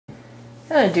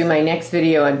I'm going to do my next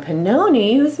video on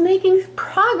Panone, who's making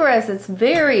progress. It's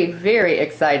very, very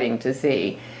exciting to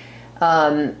see.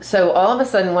 So all of a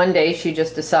sudden one day she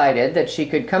just decided that she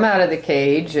could come out of the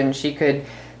cage and she could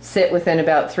sit within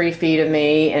about 3 feet of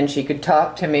me and she could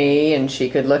talk to me and she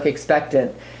could look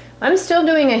expectant. I'm still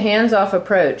doing a hands-off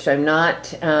approach. I'm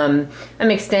not, I'm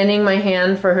extending my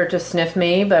hand for her to sniff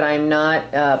me, but I'm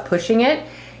not pushing it.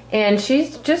 And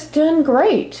she's just doing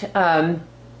great.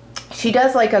 She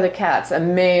does like other cats. A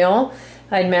male,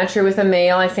 I'd match her with a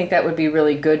male. I think that would be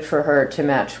really good for her to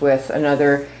match with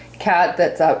another cat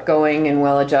that's outgoing and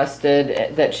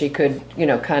well-adjusted that she could, you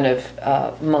know, kind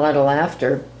of model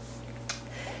after.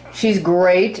 She's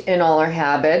great in all her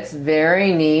habits,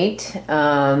 very neat.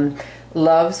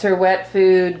 Loves her wet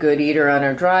food, good eater on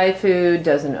her dry food,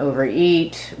 doesn't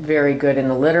overeat, very good in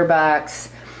the litter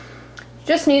box.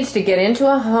 Just needs to get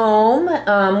into a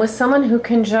home with someone who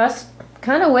can just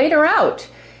kind of wait her out.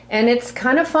 And it's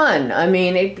kind of fun. I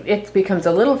mean, it becomes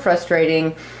a little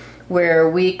frustrating where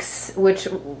weeks, which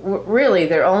really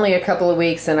they're only a couple of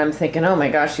weeks, and I'm thinking, oh my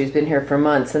gosh, she's been here for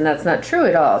months, and that's not true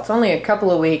at all. It's only a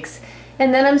couple of weeks.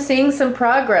 And then I'm seeing some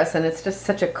progress, and it's just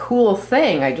such a cool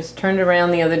thing. I just turned around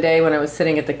the other day when I was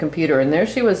sitting at the computer, and there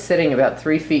she was sitting about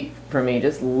 3 feet from me,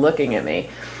 just looking at me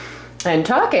and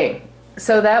talking.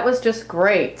 So that was just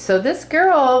great. So this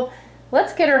girl,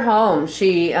 let's get her home.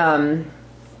 She,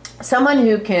 someone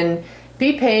who can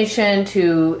be patient,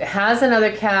 who has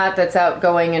another cat that's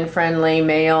outgoing and friendly,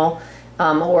 male,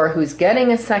 or who's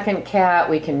getting a second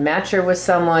cat. We can match her with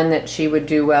someone that she would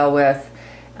do well with.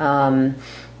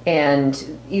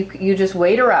 And you just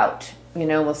wait her out. You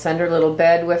know, we'll send her a little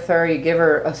bed with her. You give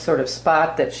her a sort of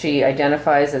spot that she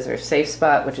identifies as her safe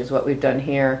spot, which is what we've done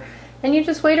here. And you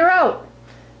just wait her out.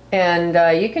 And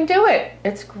you can do it.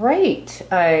 It's great.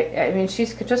 I mean,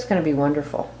 she's just going to be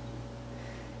wonderful.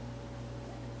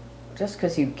 Just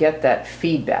because you get that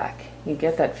feedback. You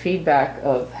get that feedback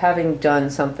of having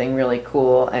done something really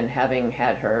cool and having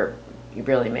had her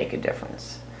really make a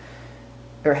difference.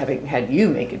 Or having had you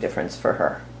make a difference for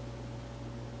her.